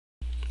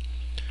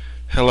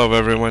Hello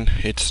everyone,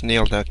 it's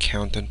Neil the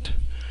Accountant.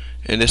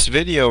 In this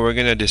video we're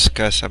going to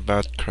discuss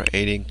about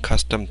creating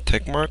custom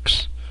tick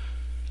marks.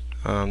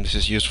 This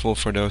is useful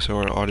for those who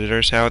are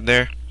auditors out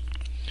there.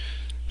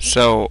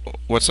 So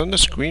what's on the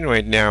screen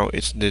right now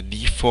is the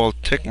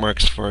default tick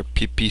marks for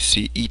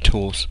PPC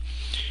tools.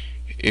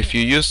 If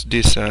you use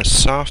this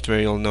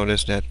software, you'll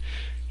notice that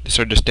these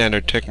are the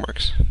standard tick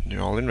marks. They're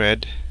all in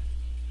red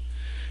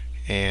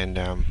and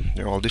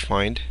they're all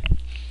defined.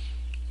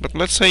 But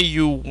let's say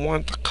you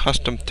want a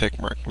custom tick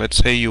mark. Let's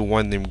say you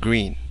want them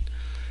green.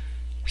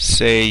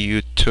 Say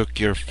you took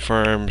your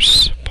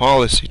firm's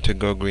policy to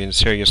go green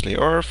seriously,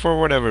 or for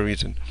whatever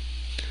reason.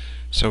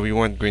 So we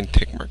want green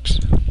tick marks.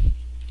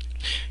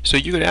 So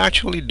you could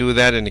actually do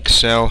that in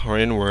Excel or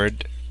in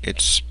Word.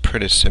 It's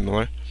pretty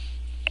similar.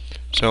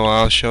 So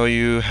I'll show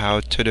you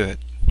how to do it.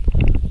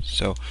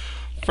 So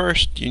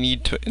first you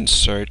need to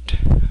insert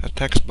a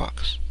text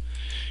box.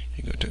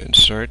 You go to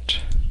Insert,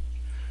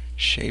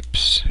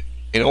 Shapes.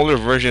 In older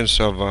versions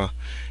of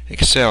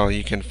Excel,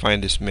 you can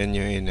find this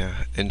menu in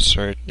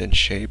Insert, then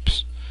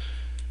Shapes.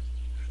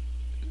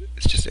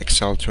 It's just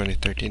Excel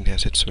 2013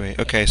 has its way.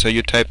 Okay, so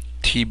you type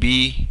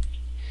TB,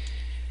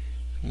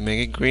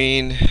 make it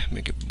green,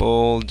 make it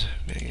bold,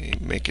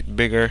 make it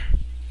bigger.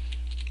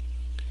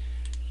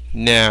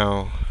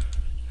 Now,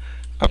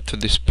 up to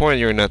this point,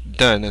 you're not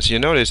done. As you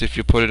notice, if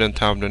you put it on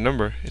top of the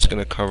number, it's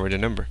going to cover the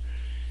number.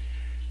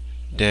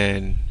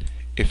 Then,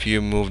 if you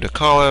move the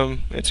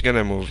column, it's going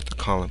to move the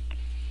column.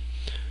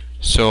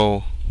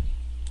 So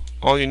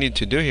all you need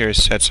to do here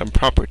is set some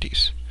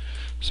properties.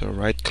 So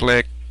right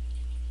click,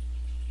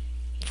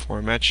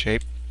 format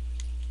shape,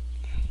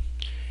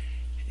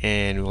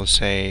 and we'll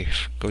say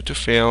go to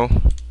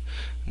fill,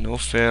 no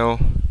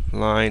fill,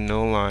 line,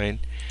 no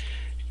line,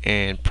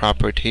 and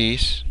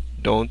properties,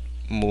 don't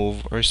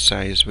move or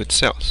size with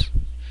cells.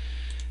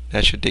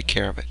 That should take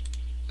care of it.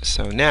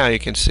 So now you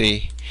can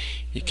see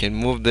you can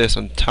move this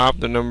on top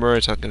of the number.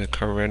 It's not going to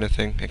cover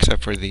anything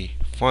except for the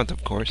font,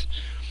 of course.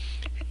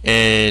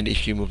 And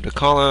if you move the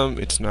column,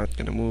 it's not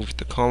going to move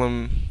the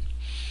column.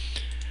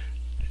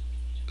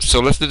 So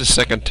let's do the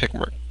second tick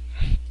mark.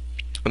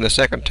 On the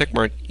second tick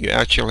mark, you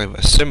actually have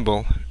a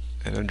symbol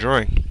and a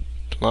drawing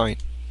line.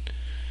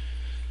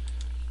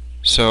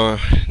 So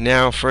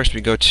now first we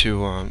go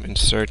to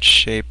Insert,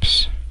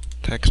 Shapes,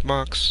 Text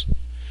Box.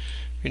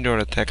 We draw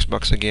the text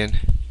box again.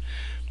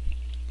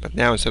 But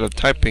now instead of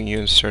typing, you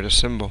insert a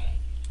symbol.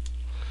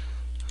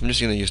 I'm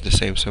just going to use the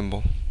same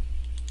symbol.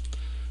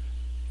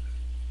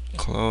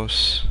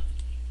 Close.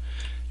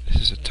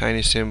 This is a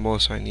tiny symbol,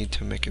 so I need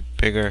to make it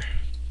bigger.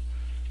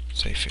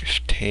 Say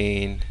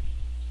 15.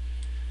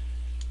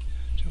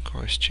 Of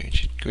course,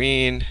 change it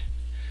green.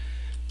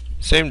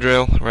 Same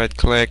drill. Right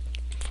click,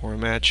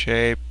 format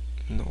shape,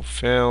 no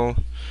fill,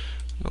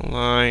 no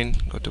line.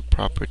 Go to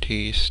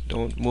properties.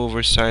 Don't move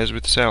or size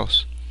with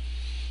cells.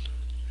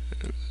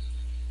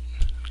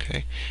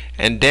 Okay,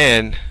 and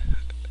then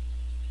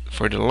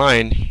for the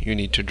line, you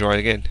need to draw it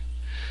again.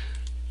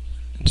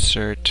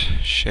 Insert,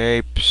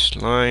 Shapes,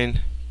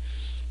 Line.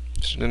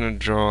 Just gonna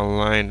draw a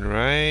line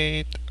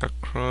right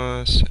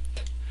across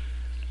it.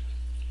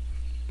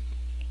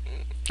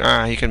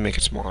 You can make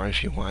it smaller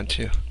if you want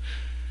to.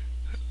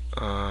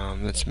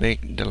 Let's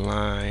make the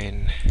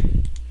line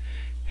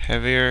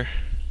heavier.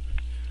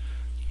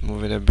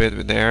 Move it a bit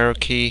with the arrow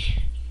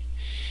key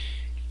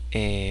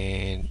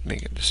and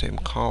make it the same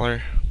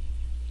color.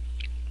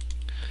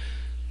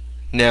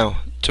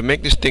 Now, to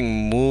make this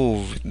thing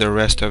move the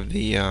rest of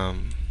the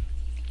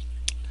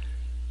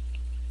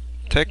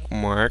tick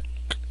mark,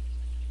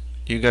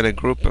 you gotta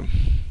group them.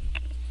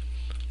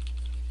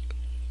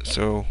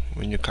 So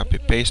when you copy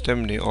paste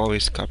them, they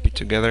always copy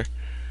together.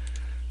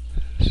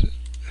 So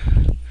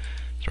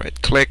right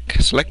click,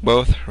 select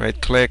both, right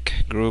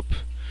click, group,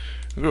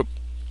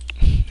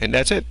 and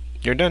that's it.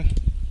 You're done.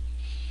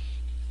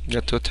 You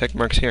got two tick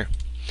marks here.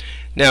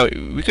 Now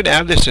we could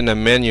add this in a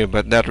menu,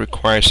 but that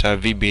requires a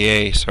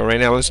VBA. So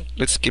right now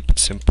let's keep it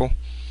simple.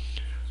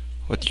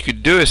 What you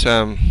could do is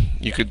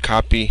you could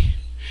copy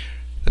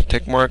the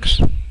tick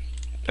marks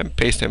and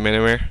paste them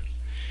anywhere.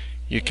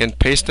 You can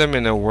paste them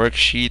in a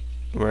worksheet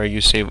where you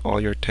save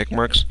all your tick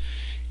marks,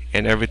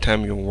 and every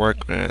time you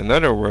work on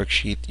another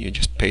worksheet, you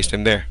just paste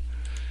them there.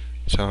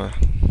 So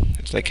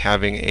it's like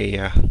having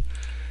a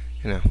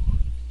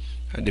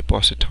a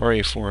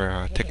depository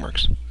for tick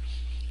marks.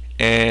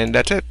 And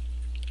that's it.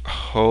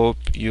 Hope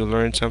you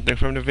learned something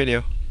from the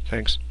video.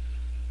 Thanks.